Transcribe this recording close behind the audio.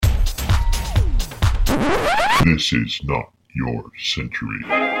This is not your century.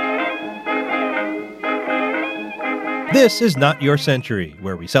 This is Not Your Century,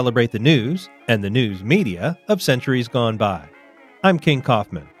 where we celebrate the news and the news media of centuries gone by. I'm King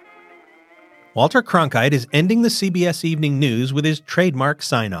Kaufman. Walter Cronkite is ending the CBS Evening News with his trademark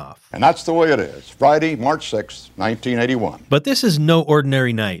sign-off. And that's the way it is. Friday, March 6, 1981. But this is no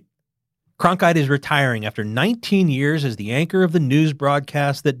ordinary night. Cronkite is retiring after 19 years as the anchor of the news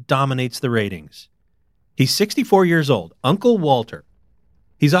broadcast that dominates the ratings. He's 64 years old, Uncle Walter.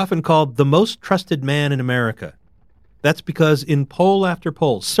 He's often called the most trusted man in America. That's because in poll after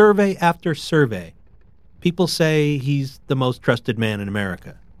poll, survey after survey, people say he's the most trusted man in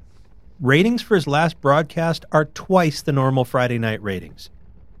America. Ratings for his last broadcast are twice the normal Friday night ratings.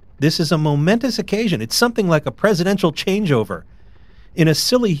 This is a momentous occasion. It's something like a presidential changeover. In a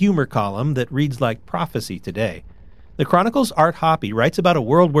silly humor column that reads like prophecy today, the Chronicle's Art Hoppe writes about a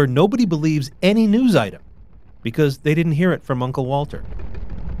world where nobody believes any news item because they didn't hear it from Uncle Walter.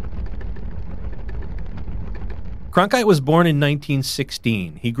 Cronkite was born in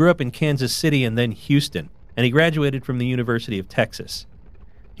 1916. He grew up in Kansas City and then Houston, and he graduated from the University of Texas.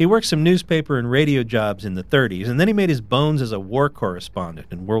 He worked some newspaper and radio jobs in the 30s, and then he made his bones as a war correspondent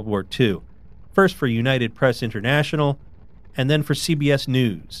in World War II, first for United Press International, and then for CBS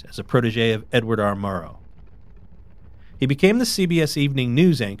News as a protege of Edward R. Murrow. He became the CBS Evening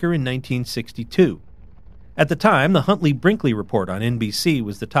News anchor in 1962. At the time, the Huntley-Brinkley Report on NBC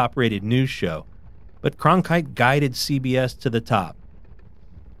was the top-rated news show, but Cronkite guided CBS to the top.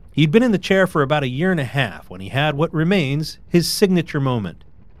 He'd been in the chair for about a year and a half when he had what remains his signature moment.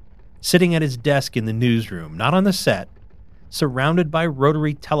 Sitting at his desk in the newsroom, not on the set, surrounded by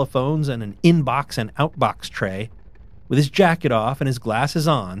rotary telephones and an inbox and outbox tray, with his jacket off and his glasses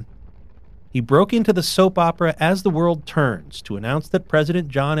on, he broke into the soap opera As the World Turns to announce that President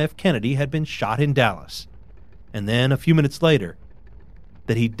John F. Kennedy had been shot in Dallas. And then, a few minutes later,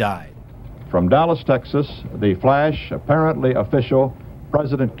 that he died. From Dallas, Texas, the flash, apparently official,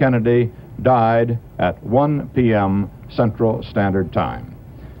 President Kennedy died at 1 p.m. Central Standard Time,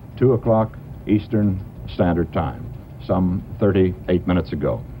 2 o'clock Eastern Standard Time, some 38 minutes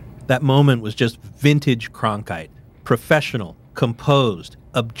ago. That moment was just vintage Cronkite. Professional, composed,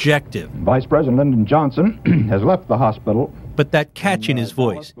 objective. Vice President Lyndon Johnson has left the hospital. But that catch in his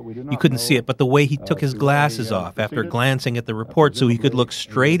voice, you couldn't see it, but the way he took his glasses off after glancing at the report so he could look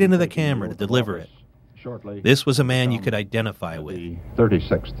straight into the camera to deliver it. This was a man you could identify with. The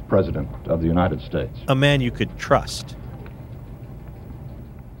 36th President of the United States. A man you could trust.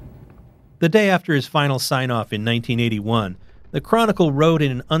 The day after his final sign-off in 1981, the Chronicle wrote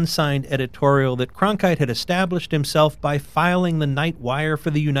in an unsigned editorial that Cronkite had established himself by filing the night wire for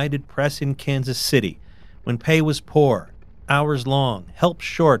the United Press in Kansas City, when pay was poor, hours long, help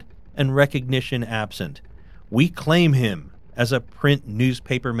short, and recognition absent. We claim him as a print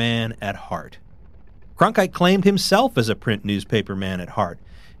newspaper man at heart. Cronkite claimed himself as a print newspaper man at heart.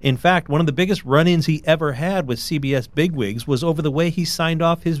 In fact, one of the biggest run-ins he ever had with CBS bigwigs was over the way he signed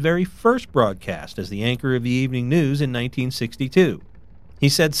off his very first broadcast as the anchor of the evening news in 1962. He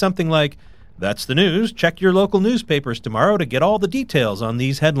said something like, "That's the news. Check your local newspapers tomorrow to get all the details on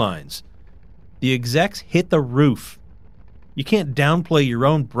these headlines." The execs hit the roof. You can't downplay your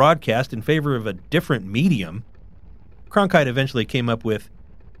own broadcast in favor of a different medium. Cronkite eventually came up with,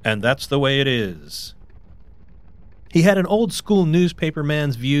 "And that's the way it is." He had an old-school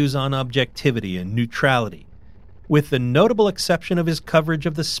newspaperman's views on objectivity and neutrality, with the notable exception of his coverage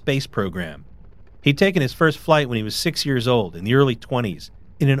of the space program. He'd taken his first flight when he was 6 years old, in the early 20s,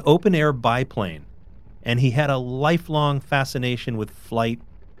 in an open-air biplane, and he had a lifelong fascination with flight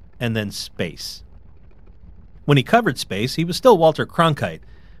and then space. When he covered space, he was still Walter Cronkite,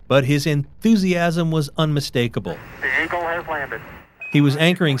 but his enthusiasm was unmistakable. The Eagle has landed. He was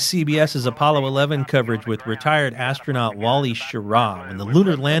anchoring CBS's Apollo 11 coverage with retired astronaut Wally Schirra. When the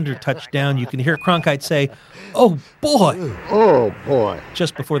lunar lander touched down, you can hear Cronkite say, "Oh, boy!" Oh, boy.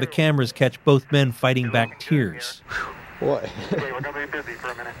 just before the cameras catch both men fighting back tears. Boy. Okay, we're going to be busy for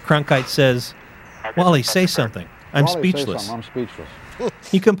a minute. Cronkite says, "Wally, say something. I'm Wally, say speechless." something. I'm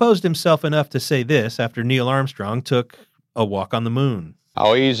speechless. He composed himself enough to say this after Neil Armstrong took a walk on the moon.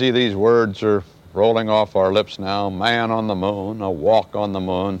 How easy these words are rolling off our lips now. Man on the moon, a walk on the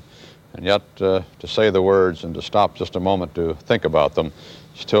moon. And yet to say the words and to stop just a moment to think about them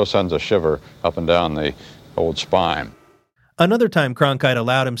still sends a shiver up and down the old spine. Another time Cronkite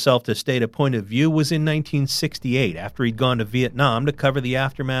allowed himself to state a point of view was in 1968, after he'd gone to Vietnam to cover the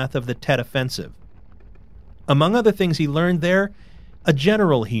aftermath of the Tet Offensive. Among other things he learned there, a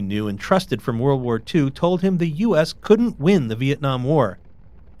general he knew and trusted from World War II told him the U.S. couldn't win the Vietnam War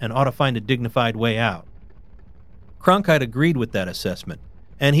and ought to find a dignified way out. Cronkite agreed with that assessment,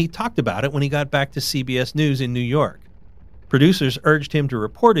 and he talked about it when he got back to CBS News in New York. Producers urged him to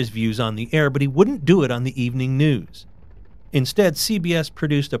report his views on the air, but he wouldn't do it on the evening news. Instead, CBS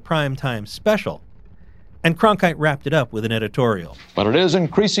produced a primetime special, and Cronkite wrapped it up with an editorial. But it is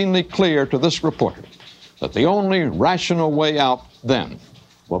increasingly clear to this reporter that the only rational way out then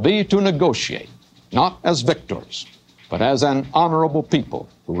will be to negotiate, not as victors, but as an honorable people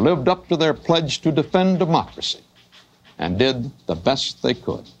who lived up to their pledge to defend democracy and did the best they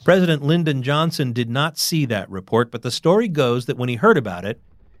could. President Lyndon Johnson did not see that report, but the story goes that when he heard about it,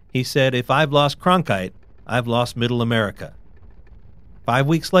 he said, "If I've lost Cronkite, I've lost Middle America." 5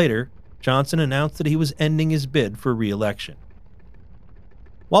 weeks later, Johnson announced that he was ending his bid for re-election.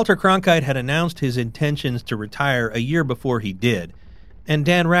 Walter Cronkite had announced his intentions to retire a year before he did, and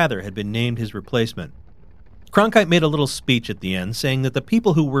Dan Rather had been named his replacement. Cronkite made a little speech at the end saying that the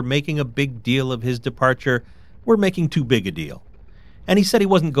people who were making a big deal of his departure were making too big a deal, and he said he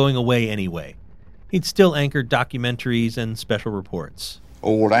wasn't going away anyway. He'd still anchor documentaries and special reports.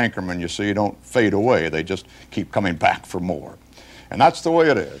 Old anchormen, you see, don't fade away. They just keep coming back for more. And that's the way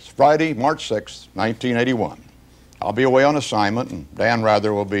it is. Friday, March 6th, 1981. I'll be away on assignment, and Dan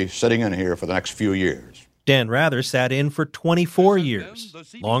Rather will be sitting in here for the next few years. Dan Rather sat in for 24 years,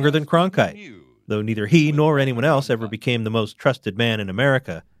 longer than Cronkite, though neither he nor anyone else ever became the most trusted man in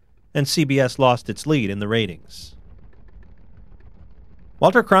America, and CBS lost its lead in the ratings.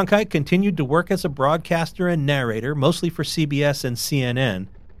 Walter Cronkite continued to work as a broadcaster and narrator, mostly for CBS and CNN,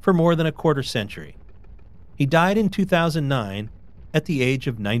 for more than a quarter century. He died in 2009 at the age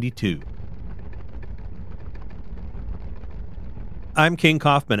of 92. I'm King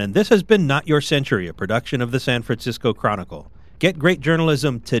Kaufman, and this has been Not Your Century, a production of the San Francisco Chronicle. Get great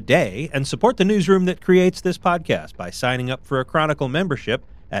journalism today and support the newsroom that creates this podcast by signing up for a Chronicle membership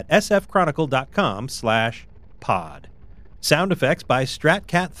at sfchronicle.com/pod. Sound effects by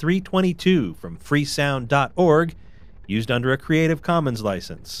StratCat322 from freesound.org, used under a Creative Commons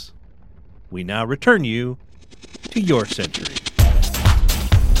license. We now return you to your century.